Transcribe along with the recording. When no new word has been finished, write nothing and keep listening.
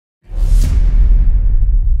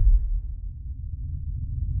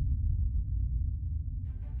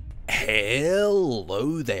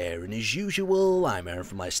Hello there, and as usual, I'm Aaron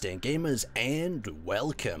from Let's Stay Gamers, and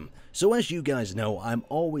welcome. So as you guys know, I'm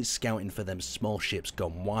always scouting for them small ships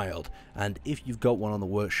gone wild, and if you've got one on the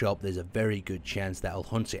workshop, there's a very good chance that I'll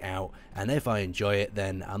hunt it out, and if I enjoy it,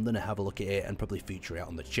 then I'm going to have a look at it and probably feature it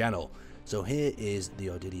on the channel. So here is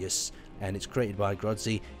the Odysseus, and it's created by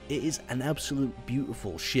Grodzi. It is an absolute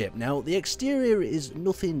beautiful ship. Now, the exterior is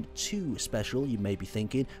nothing too special. You may be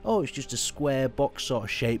thinking, oh, it's just a square box sort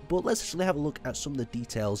of shape, but let's actually have a look at some of the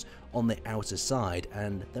details on the outer side,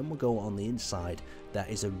 and then we'll go on the inside.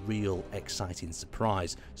 That is a real exciting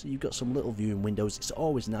surprise. So you've got some little viewing windows. It's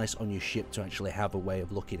always nice on your ship to actually have a way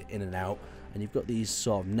of looking in and out. And you've got these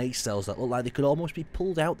sort of nacelles that look like they could almost be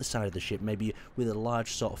pulled out the side of the ship, maybe with a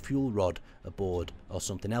large sort of fuel rod aboard or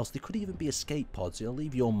something else. They could even be escape pods. You'll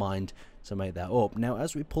leave your mind to make that up. Now,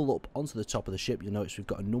 as we pull up onto the top of the ship, you'll notice we've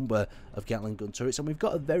got a number of Gatling gun turrets, and we've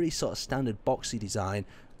got a very sort of standard boxy design.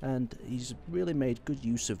 And he's really made good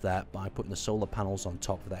use of that by putting the solar panels on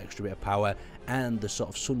top for that extra bit of power, and the sort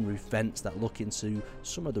of sunroof vents that look into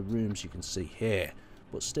some of the rooms you can see here.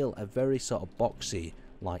 But still a very sort of boxy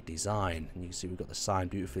like design, and you can see we've got the sign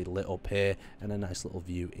beautifully lit up here and a nice little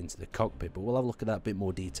view into the cockpit, but we'll have a look at that a bit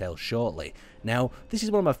more detail shortly. Now, this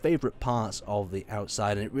is one of my favorite parts of the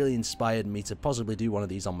outside, and it really inspired me to possibly do one of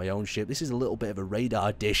these on my own ship. This is a little bit of a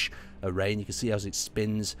radar dish array, and you can see as it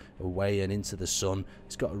spins away and into the sun.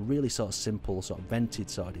 It's got a really sort of simple sort of vented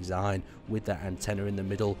sort of design with that antenna in the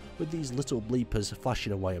middle with these little bleepers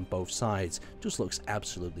flashing away on both sides. Just looks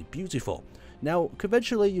absolutely beautiful. Now,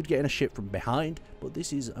 conventionally you'd get in a ship from behind, but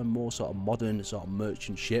this is a more sort of modern sort of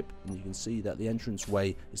merchant ship, and you can see that the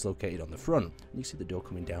entranceway is located on the front, and you can see the door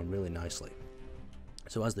coming down really nicely.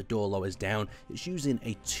 So as the door lowers down, it's using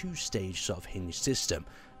a two-stage sort of hinge system,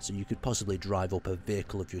 so you could possibly drive up a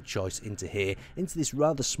vehicle of your choice into here, into this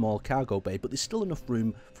rather small cargo bay, but there's still enough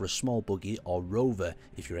room for a small buggy or rover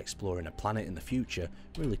if you're exploring a planet in the future.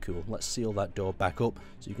 Really cool. Let's seal that door back up,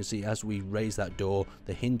 so you can see as we raise that door,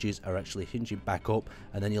 the hinges are actually hinging back up,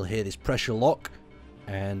 and then you'll hear this pressure lock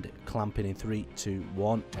and clamping in 3, 2,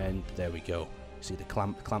 1, and there we go. See the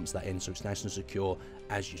clamps that in, so it's nice and secure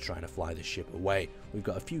as you're trying to fly the ship away. We've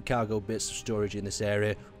got a few cargo bits of storage in this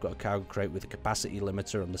area. We've got a cargo crate with a capacity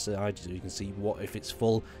limiter on the side, so you can see what if it's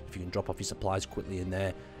full, if you can drop off your supplies quickly in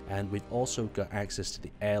there. And we've also got access to the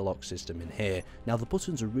airlock system in here. Now, the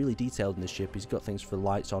buttons are really detailed in this ship. He's got things for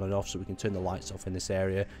lights on and off, so we can turn the lights off in this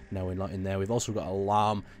area. Now we're not in there. We've also got an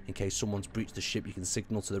alarm in case someone's breached the ship. You can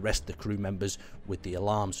signal to the rest of the crew members with the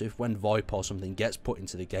alarm. So if when VoIP or something gets put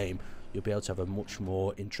into the game, you'll be able to have a much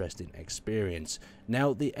more interesting experience.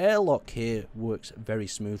 Now, the airlock here works very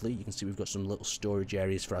smoothly. You can see we've got some little storage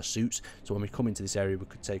areas for our suits, so when we come into this area we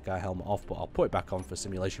could take our helmet off, but I'll put it back on for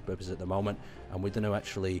simulation purposes at the moment, and we're going to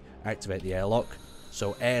actually activate the airlock.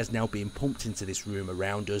 So air is now being pumped into this room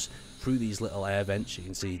around us through these little air vents you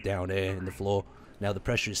can see down here in the floor. Now the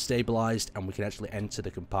pressure is stabilized, and we can actually enter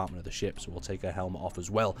the compartment of the ship, so we'll take our helmet off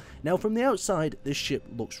as well. Now, from the outside, this ship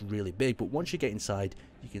looks really big, but once you get inside,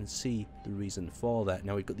 you can see the reason for that.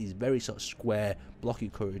 Now, we've got these very sort of square, blocky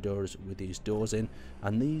corridors with these doors in,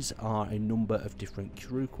 and these are a number of different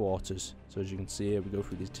crew quarters. So as you can see here, we go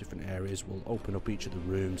through these different areas. We'll open up each of the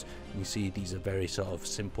rooms, and you see these are very sort of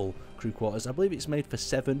simple crew quarters. I believe it's made for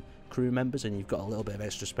 7 crew members, and you've got a little bit of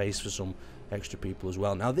extra space for some extra people as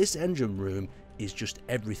well. Now, this engine room is just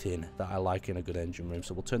everything that I like in a good engine room.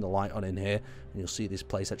 So we'll turn the light on in here, and you'll see this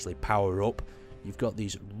place actually power up. You've got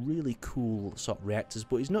these really cool sort of reactors,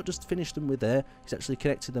 but he's not just finished them with air, he's actually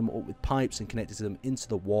connected them up with pipes and connected them into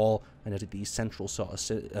the wall, and added these central sort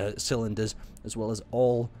of cylinders, as well as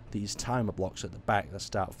all these timer blocks at the back that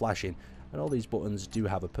start flashing. And all these buttons do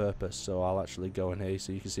have a purpose, so I'll actually go in here,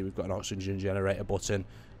 so you can see we've got an oxygen generator button,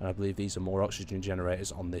 and I believe these are more oxygen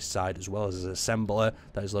generators on this side, as well as an assembler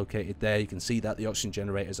that is located there. You can see that the oxygen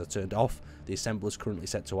generators are turned off, the assembler is currently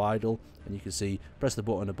set to idle, and you can see press the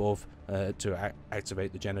button above to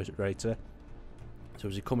activate the generator. So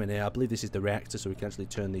as you come in here, I believe this is the reactor, so we can actually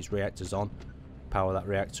turn these reactors on, power that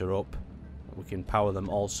reactor up. We can power them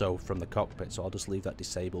also from the cockpit, so I'll just leave that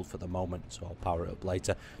disabled for the moment, so I'll power it up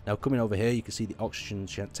later. Now, coming over here, you can see the oxygen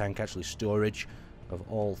tank, actually storage of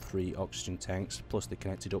all 3 oxygen tanks, plus they're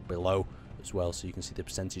connected up below as well, so you can see the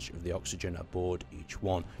percentage of the oxygen aboard each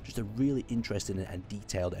one. Just a really interesting and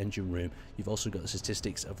detailed engine room. You've also got the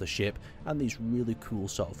statistics of the ship and these really cool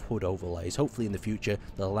sort of HUD overlays. Hopefully in the future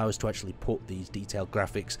they'll allow us to actually put these detailed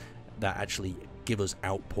graphics that actually give us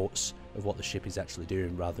outputs of what the ship is actually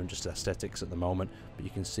doing rather than just aesthetics at the moment. But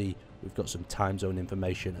you can see we've got some time zone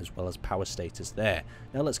information as well as power status there.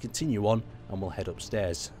 Now let's continue on and we'll head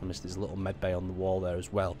upstairs. I missed this little med bay on the wall there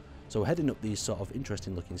as well. So heading up these sort of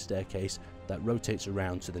interesting looking staircase that rotates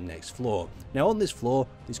around to the next floor. Now on this floor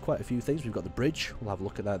there's quite a few things. We've got the bridge, we'll have a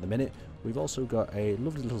look at that in a minute. We've also got a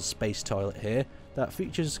lovely little space toilet here that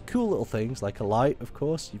features cool little things like a light, of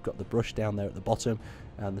course. You've got the brush down there at the bottom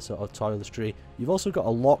and the sort of toiletry. You've also got a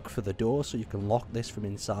lock for the door, so you can lock this from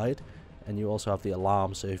inside. And you also have the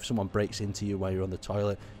alarm, so if someone breaks into you while you're on the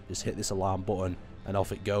toilet, just hit this alarm button and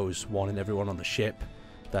off it goes, warning everyone on the ship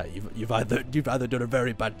that you've either done a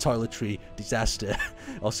very bad toiletry disaster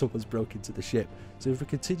or someone's broke into the ship. So if we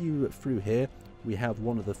continue through here, we have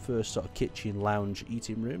one of the first sort of kitchen, lounge,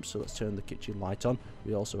 eating rooms. So let's turn the kitchen light on.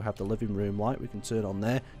 We also have the living room light we can turn on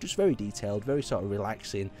there. Just very detailed, very sort of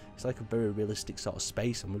relaxing. It's like a very realistic sort of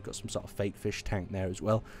space, and we've got some sort of fake fish tank there as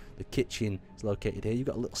well. The kitchen is located here. You've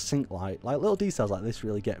got a little sink light. Like little details like this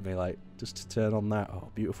really get me, like just to turn on that. Oh,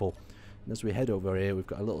 beautiful. And as we head over here, we've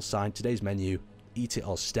got a little sign, today's menu, eat it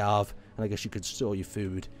or starve. And I guess you could store your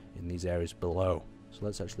food in these areas below. So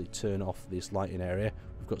let's actually turn off this lighting area.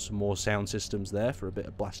 We've got some more sound systems there for a bit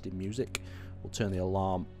of blasting music. We'll turn the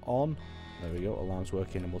alarm on. There we go, alarm's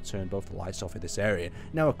working, and we'll turn both the lights off in this area.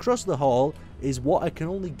 Now across the hall is what I can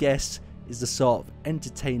only guess is the sort of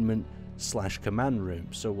entertainment / command room.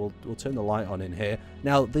 So we'll turn the light on in here.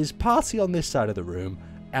 Now there's party on this side of the room,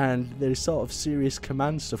 and there's sort of serious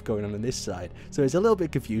command stuff going on this side. So it's a little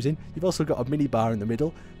bit confusing. You've also got a mini bar in the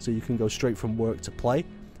middle, so you can go straight from work to play.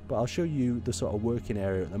 But I'll show you the sort of working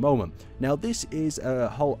area at the moment. Now this is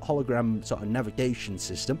a hologram sort of navigation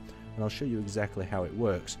system, and I'll show you exactly how it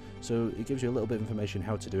works. So it gives you a little bit of information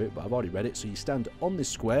how to do it, but I've already read it. So you stand on this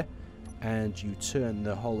square and you turn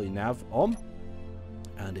the HoloNav on,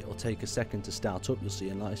 and it will take a second to start up. You'll see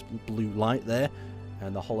a nice blue light there,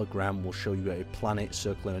 and the hologram will show you a planet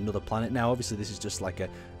circling another planet. Now obviously this is just like a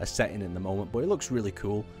setting in the moment, but it looks really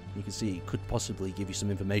cool. You can see it could possibly give you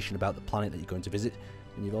some information about the planet that you're going to visit.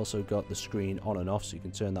 And you've also got the screen on and off, so you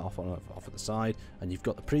can turn that off and off at the side. And you've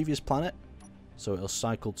got the previous planet, so it'll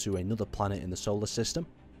cycle to another planet in the solar system.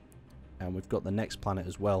 And we've got the next planet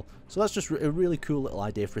as well. So that's just a really cool little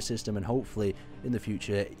idea for a system, and hopefully in the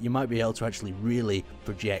future you might be able to actually really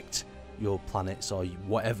project your planets or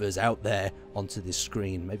whatever's out there onto this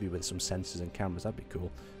screen, maybe with some sensors and cameras. That'd be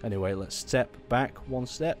cool. Anyway, let's step back one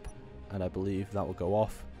step, and I believe that will go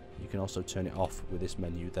off. You can also turn it off with this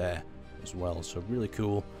menu there as well, so really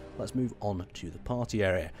cool. Let's move on to the party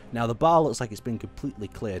area. Now the bar looks like it's been completely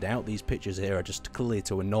cleared out. These pictures here are just clearly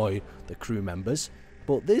to annoy the crew members,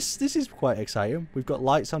 but this is quite exciting. We've got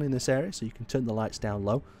lights on in this area, so you can turn the lights down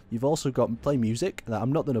low. You've also got play music that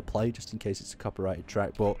I'm not going to play just in case it's a copyrighted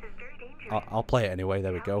track, but I'll play it anyway.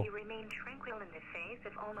 There we go. You remain tranquil in the face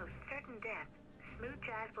of almost certain death. Smooth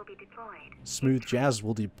jazz will be deployed. Smooth jazz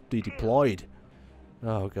will be deployed.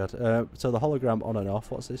 Oh god. So the hologram on and off,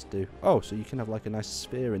 what's this do? Oh, so you can have like a nice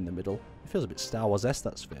sphere in the middle. It feels a bit Star Wars-esque,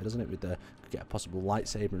 that sphere, doesn't it? With the get a possible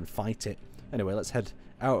lightsaber and fight it. Anyway, let's head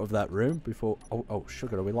out of that room before... Oh,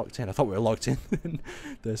 sugar, are we locked in? I thought we were locked in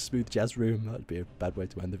the smooth jazz room. That'd be a bad way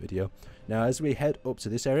to end the video. Now, as we head up to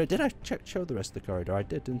this area... Did I show the rest of the corridor? I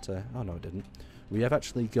did, didn't I? Oh, no, I didn't. We have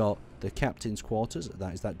actually got the captain's quarters.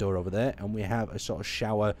 That is that door over there. And we have a sort of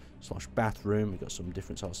shower / bathroom. We've got some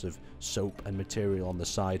different sorts of soap and material on the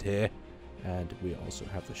side here. And we also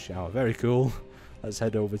have the shower. Very cool. Let's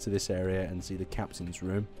head over to this area and see the captain's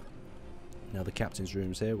room. Now the captain's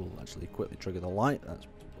room's here. We'll actually quickly trigger the light. That's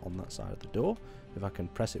on that side of the door. If I can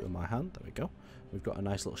press it with my hand, there we go. We've got a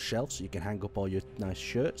nice little shelf so you can hang up all your nice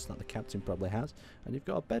shirts that the captain probably has. And you've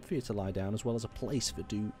got a bed for you to lie down, as well as a place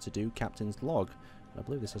to do captain's log. And I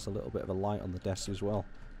believe this has a little bit of a light on the desk as well.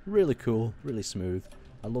 Really cool, really smooth.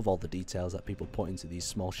 I love all the details that people put into these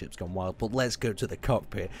small ships gone wild. But let's go to the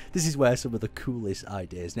cockpit. This is where some of the coolest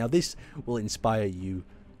ideas. Now this will inspire you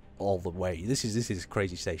all the way. This is a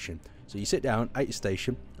crazy station. So you sit down at your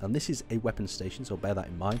station, and this is a weapons station, so bear that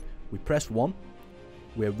in mind. We press 1,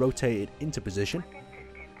 we're rotated into position.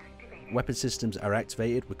 Weapon systems are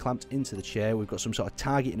activated. We're clamped into the chair. We've got some sort of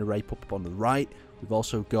targeting array up on the right. We've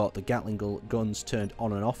also got the Gatling guns turned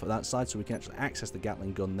on and off at that side, so we can actually access the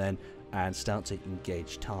Gatling gun then and start to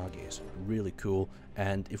engage targets. Really cool.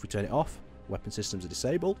 And if we turn it off, weapon systems are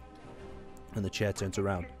disabled, and the chair turns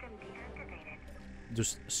around.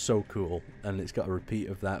 Just so cool. And it's got a repeat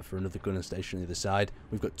of that for another gunner station on the other side.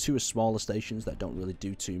 We've got two smaller stations that don't really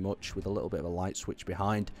do too much, with a little bit of a light switch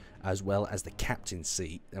behind, as well as the captain's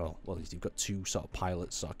seat. Well, you've got two sort of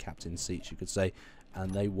pilots or captain's seats, you could say,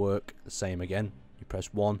 and they work the same again. You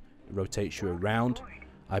press 1, it rotates you around.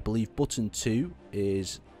 I believe button 2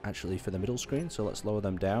 is actually for the middle screen, so let's lower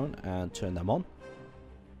them down and turn them on.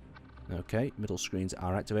 Okay, middle screens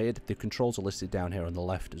are activated. The controls are listed down here on the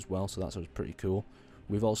left as well, so that's pretty cool.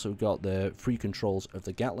 We've also got the free controls of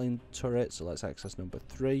the Gatling turret, so let's access number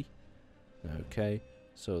 3. Okay,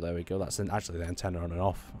 so there we go. That's actually the antenna on and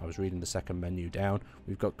off. I was reading the second menu down.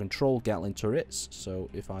 We've got control Gatling turrets, so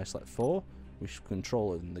if I select 4, we should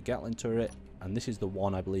control the Gatling turret, and this is the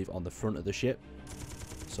one I believe on the front of the ship.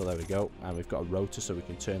 So there we go, and we've got a rotor so we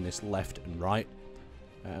can turn this left and right.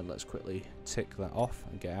 And let's quickly tick that off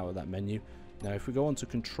and get out of that menu. Now if we go on to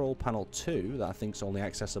control panel 2, that I think is only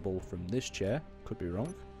accessible from this chair, could be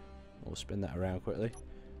wrong. We'll spin that around quickly.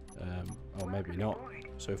 Or maybe not.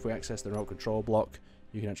 So if we access the remote control block,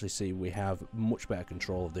 you can actually see we have much better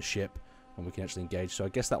control of the ship, and we can actually engage. So I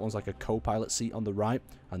guess that one's like a co-pilot seat on the right,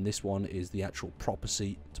 and this one is the actual proper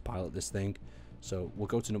seat to pilot this thing. So we'll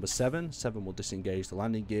go to number 7. 7 will disengage the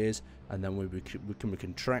landing gears, and then we can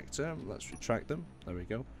retract them. Let's retract them. There we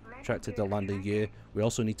go. Retracted the landing gear. We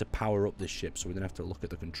also need to power up this ship, so we're going to have to look at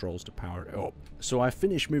the controls to power it up. So I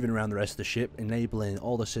finished moving around the rest of the ship, enabling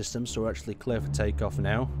all the systems, so we're actually clear for takeoff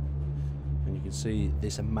now. And you can see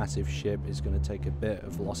this massive ship is going to take a bit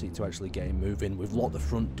of velocity to actually get it moving. We've locked the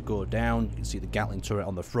front to go down. You can see the Gatling turret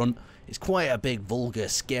on the front. It's quite a big, vulgar,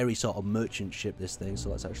 scary sort of merchant ship, this thing, so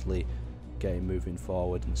let's actually get it moving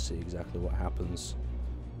forward and see exactly what happens.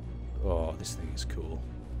 Oh, this thing is cool.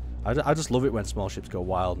 I just love it when small ships go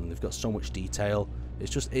wild and they've got so much detail.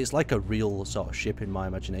 It's like a real sort of ship in my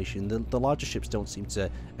imagination. The larger ships don't seem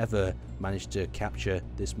to ever manage to capture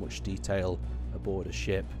this much detail aboard a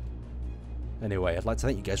ship. Anyway, I'd like to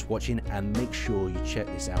thank you guys for watching, and make sure you check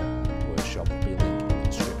this out on the workshop. I'll be